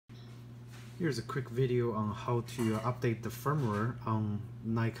Here's a quick video on how to update the firmware on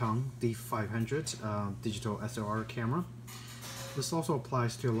Nikon D500 digital SLR camera. This also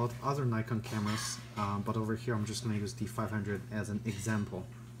applies to a lot of other Nikon cameras, but over here I'm just going to use D500 as an example.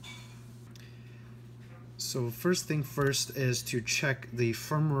 So first thing first is to check the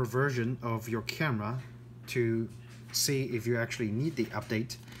firmware version of your camera to see if you actually need the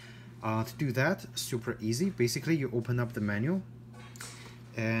update. To do that, super easy. Basically, you open up the menu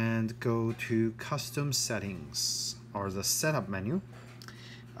and go to custom settings or the setup menu.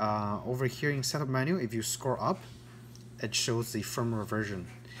 Over here in setup menu, if you scroll up, it shows the firmware version.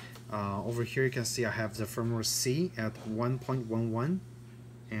 Over here you can see I have the firmware C at 1.11,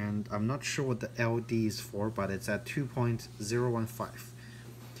 and I'm not sure what the LD is for, but it's at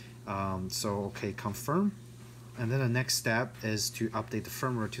 2.015. So okay, confirm. And then the next step is to update the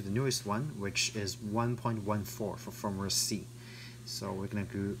firmware to the newest one, which is 1.14 for firmware C. So we're gonna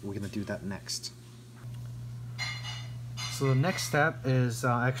do that next. So the next step is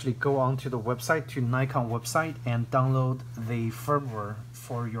actually go onto the website, to Nikon website, and download the firmware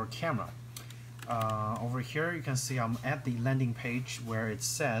for your camera. Over here you can see I'm at the landing page where it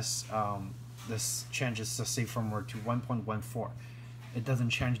says this changes the C firmware to 1.14. It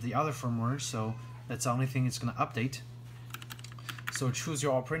doesn't change the other firmware, so that's the only thing it's going to update. So choose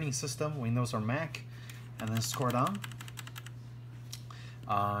your operating system, Windows or Mac, and then scroll down.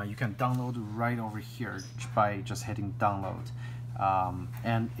 You can download right over here by just hitting download,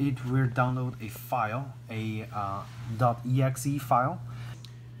 and it will download a file, a .exe file.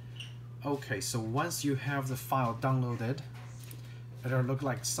 Okay, so once you have the file downloaded, it'll look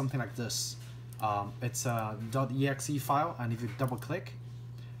like something like this. It's a .exe file, and if you double click,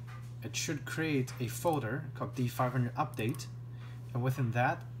 it should create a folder called D500 update, and within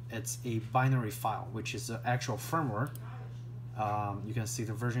that it's a binary file, which is the actual firmware. You can see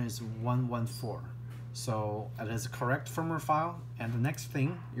the version is 1.14, so it is a correct firmware file. And the next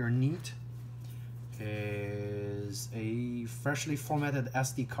thing you'll need is a freshly formatted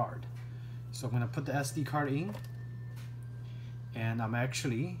SD card. So I'm going to put the SD card in, and I'm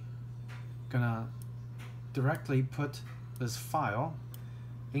actually gonna directly put this file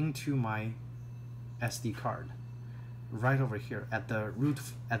into my SD card right over here at the root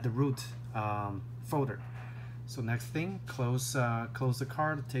folder. So next thing, close the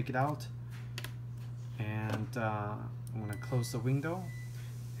card, take it out, and I'm gonna close the window,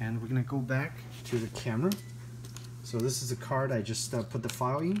 and we're gonna go back to the camera. So this is the card I just put the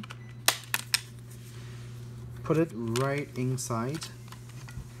file in. Put it right inside.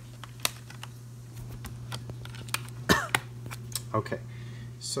 Okay,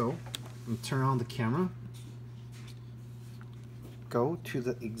 so turn on the camera. Go to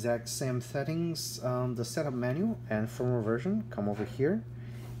the exact same settings, the setup menu and firmware version. Come over here,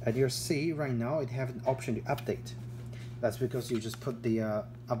 and you'll see right now it have an option to update. That's because you just put the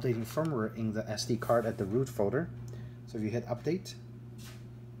updating firmware in the SD card at the root folder. So if you hit update,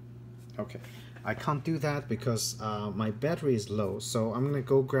 okay, I can't do that because my battery is low. So I'm gonna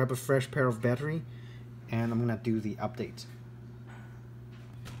go grab a fresh pair of battery, and I'm gonna do the update.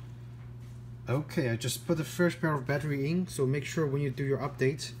 Okay, I just put the first pair of battery in, so make sure when you do your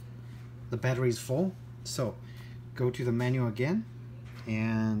update, the battery is full. So go to the menu again,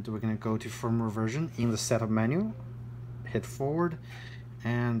 and we're gonna go to firmware version in the setup menu, hit forward,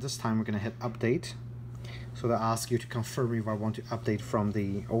 and this time we're gonna hit update. So they'll ask you to confirm if I want to update from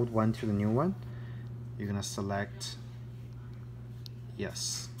the old one to the new one. You're gonna select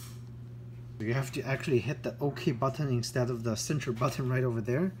yes. You have to actually hit the OK button instead of the center button right over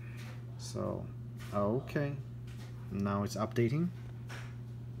there. So, okay, now it's updating.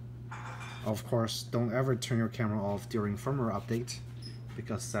 Of course, don't ever turn your camera off during firmware update,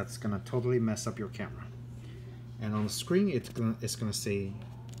 because that's gonna totally mess up your camera. And on the screen, it's gonna say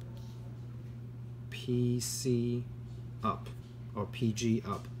PC up or PG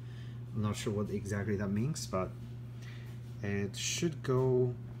up. I'm not sure what exactly that means, but it should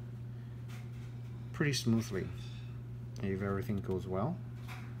go pretty smoothly if everything goes well.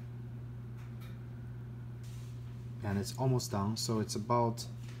 And it's almost done, so it's about,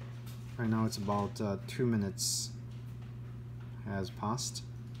 right now it's about 2 minutes has passed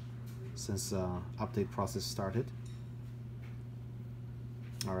since the update process started.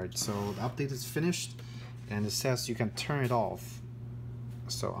 Alright, so the update is finished, and it says you can turn it off.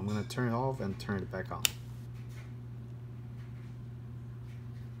 So I'm gonna turn it off and turn it back on.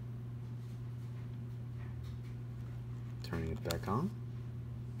 Turning it back on.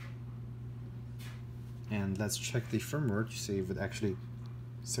 And let's check the firmware to see if it actually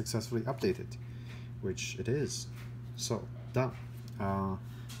successfully updated, which it is. So done.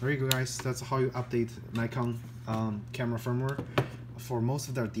 There you go, guys. That's how you update Nikon camera firmware for most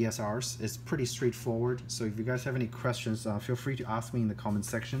of their DSLRs. It's pretty straightforward. So if you guys have any questions, feel free to ask me in the comment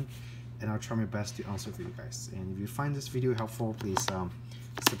section, and I'll try my best to answer for you guys. And if you find this video helpful, please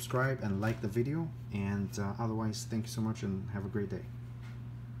subscribe and like the video. And otherwise, thank you so much and have a great day.